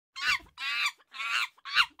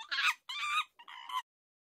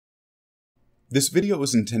This video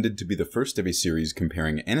is intended to be the first of a series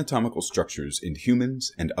comparing anatomical structures in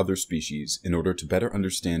humans and other species in order to better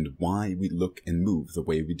understand why we look and move the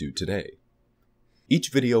way we do today. Each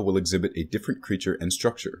video will exhibit a different creature and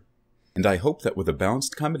structure, and I hope that with a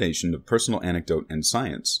balanced combination of personal anecdote and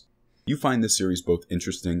science, you find this series both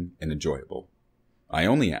interesting and enjoyable. I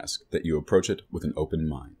only ask that you approach it with an open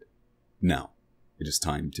mind. Now, it is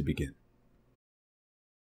time to begin.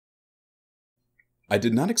 I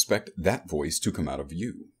did not expect that voice to come out of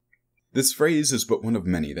you. This phrase is but one of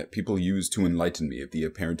many that people use to enlighten me of the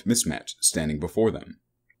apparent mismatch standing before them.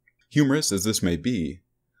 Humorous as this may be,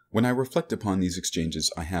 when I reflect upon these exchanges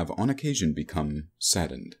I have on occasion become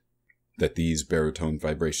saddened that these baritone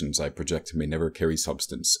vibrations I project may never carry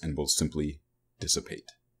substance and will simply dissipate.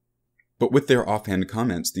 But with their offhand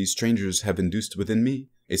comments, these strangers have induced within me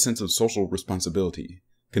a sense of social responsibility,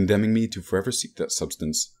 condemning me to forever seek that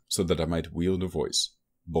substance so that I might wield a voice,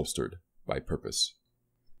 bolstered by purpose.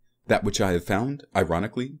 That which I have found,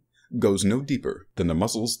 ironically, goes no deeper than the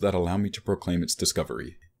muscles that allow me to proclaim its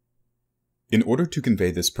discovery. In order to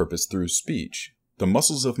convey this purpose through speech, the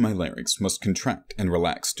muscles of my larynx must contract and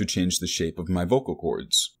relax to change the shape of my vocal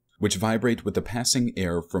cords, which vibrate with the passing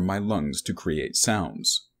air from my lungs to create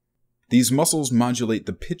sounds. These muscles modulate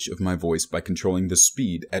the pitch of my voice by controlling the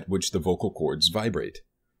speed at which the vocal cords vibrate.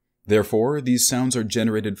 Therefore, these sounds are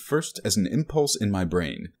generated first as an impulse in my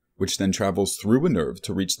brain, which then travels through a nerve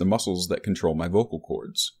to reach the muscles that control my vocal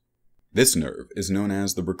cords. This nerve is known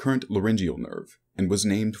as the recurrent laryngeal nerve, and was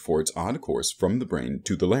named for its odd course from the brain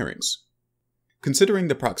to the larynx. Considering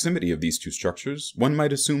the proximity of these two structures, one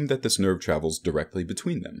might assume that this nerve travels directly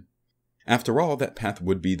between them. After all, that path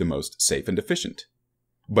would be the most safe and efficient.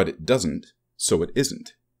 But it doesn't, so it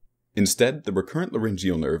isn't. Instead, the recurrent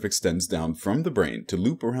laryngeal nerve extends down from the brain to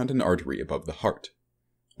loop around an artery above the heart.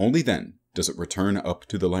 Only then does it return up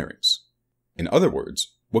to the larynx. In other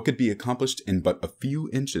words, what could be accomplished in but a few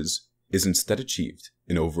inches is instead achieved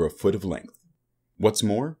in over a foot of length. What's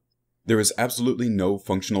more, there is absolutely no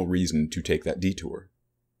functional reason to take that detour.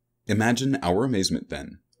 Imagine our amazement,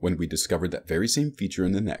 then, when we discovered that very same feature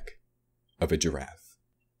in the neck of a giraffe.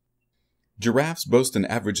 Giraffes boast an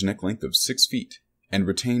average neck length of 6 feet, and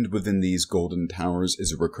retained within these golden towers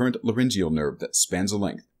is a recurrent laryngeal nerve that spans a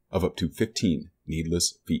length of up to 15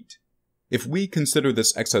 needless feet. If we consider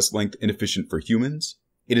this excess length inefficient for humans,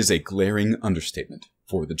 it is a glaring understatement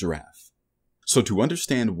for the giraffe. So to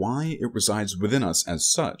understand why it resides within us as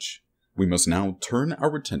such, we must now turn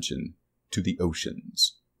our attention to the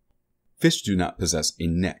oceans. Fish do not possess a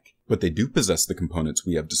neck, but they do possess the components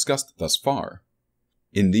we have discussed thus far.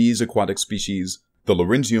 In these aquatic species, the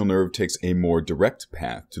laryngeal nerve takes a more direct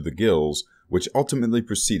path to the gills, which ultimately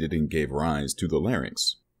preceded and gave rise to the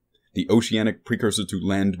larynx. The oceanic precursor to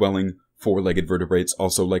land-dwelling, four-legged vertebrates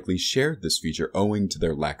also likely shared this feature owing to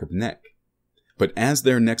their lack of neck. But as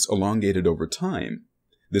their necks elongated over time,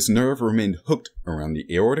 this nerve remained hooked around the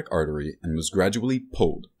aortic artery and was gradually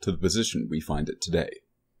pulled to the position we find it today.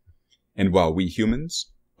 And while we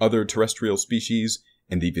humans, other terrestrial species,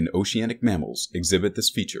 and even oceanic mammals exhibit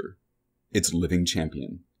this feature, its living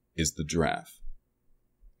champion is the giraffe.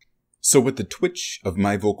 So with the twitch of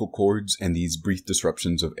my vocal cords and these brief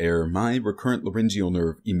disruptions of air, my recurrent laryngeal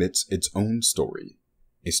nerve emits its own story,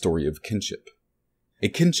 a story of kinship. A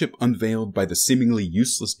kinship unveiled by the seemingly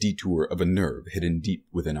useless detour of a nerve hidden deep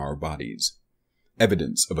within our bodies,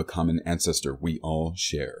 evidence of a common ancestor we all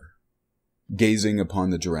share. Gazing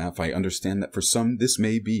upon the giraffe, I understand that for some this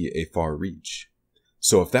may be a far reach.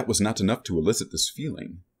 So if that was not enough to elicit this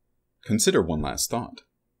feeling, consider one last thought.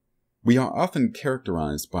 We are often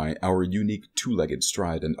characterized by our unique two-legged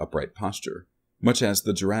stride and upright posture, much as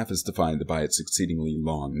the giraffe is defined by its exceedingly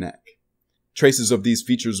long neck. Traces of these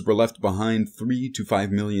features were left behind 3 to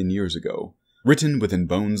 5 million years ago, written within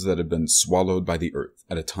bones that had been swallowed by the earth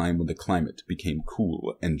at a time when the climate became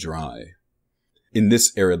cool and dry. In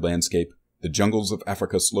this arid landscape, the jungles of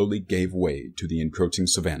Africa slowly gave way to the encroaching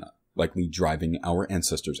savanna, likely driving our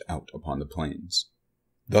ancestors out upon the plains.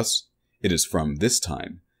 Thus, it is from this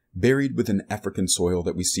time, buried within African soil,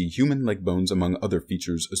 that we see human leg bones among other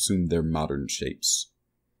features assume their modern shapes.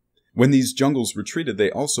 When these jungles retreated,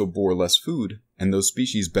 they also bore less food, and those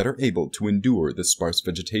species better able to endure this sparse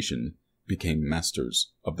vegetation became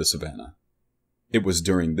masters of the savanna. It was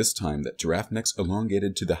during this time that giraffe necks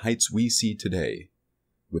elongated to the heights we see today,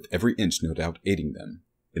 with every inch no doubt aiding them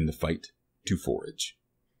in the fight to forage.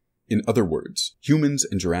 In other words, humans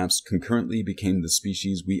and giraffes concurrently became the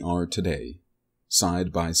species we are today,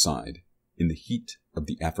 side by side, in the heat of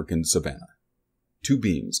the African savanna, two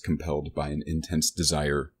beings compelled by an intense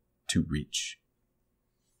desire to reach.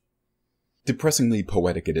 Depressingly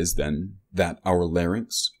poetic it is, then, that our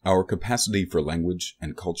larynx, our capacity for language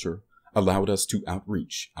and culture, allowed us to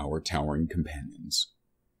outreach our towering companions.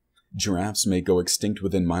 Giraffes may go extinct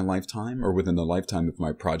within my lifetime or within the lifetime of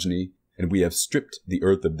my progeny, and we have stripped the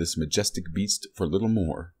earth of this majestic beast for little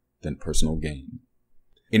more than personal gain.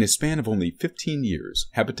 In a span of only 15 years,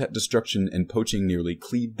 habitat destruction and poaching nearly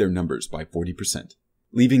cleaved their numbers by 40%,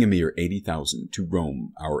 leaving a mere 80,000 to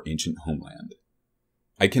roam our ancient homeland.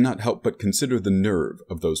 I cannot help but consider the nerve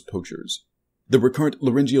of those poachers. The recurrent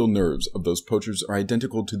laryngeal nerves of those poachers are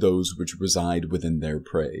identical to those which reside within their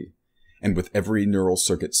prey, and with every neural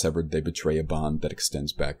circuit severed they betray a bond that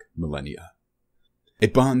extends back millennia. A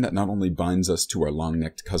bond that not only binds us to our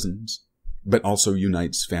long-necked cousins, but also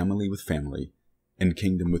unites family with family, and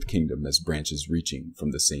kingdom with kingdom as branches reaching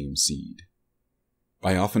from the same seed.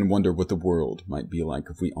 I often wonder what the world might be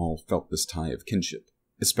like if we all felt this tie of kinship,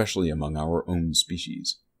 especially among our own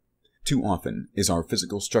species. Too often is our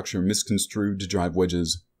physical structure misconstrued to drive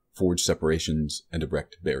wedges, forge separations, and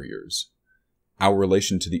erect barriers. Our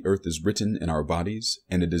relation to the earth is written in our bodies,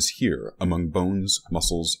 and it is here, among bones,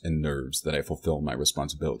 muscles, and nerves, that I fulfill my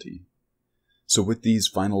responsibility. So with these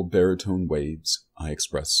final baritone waves, I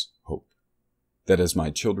express hope that as my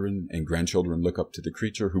children and grandchildren look up to the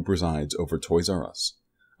creature who presides over Toys R Us,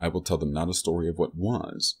 I will tell them not a story of what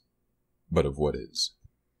was, but of what is.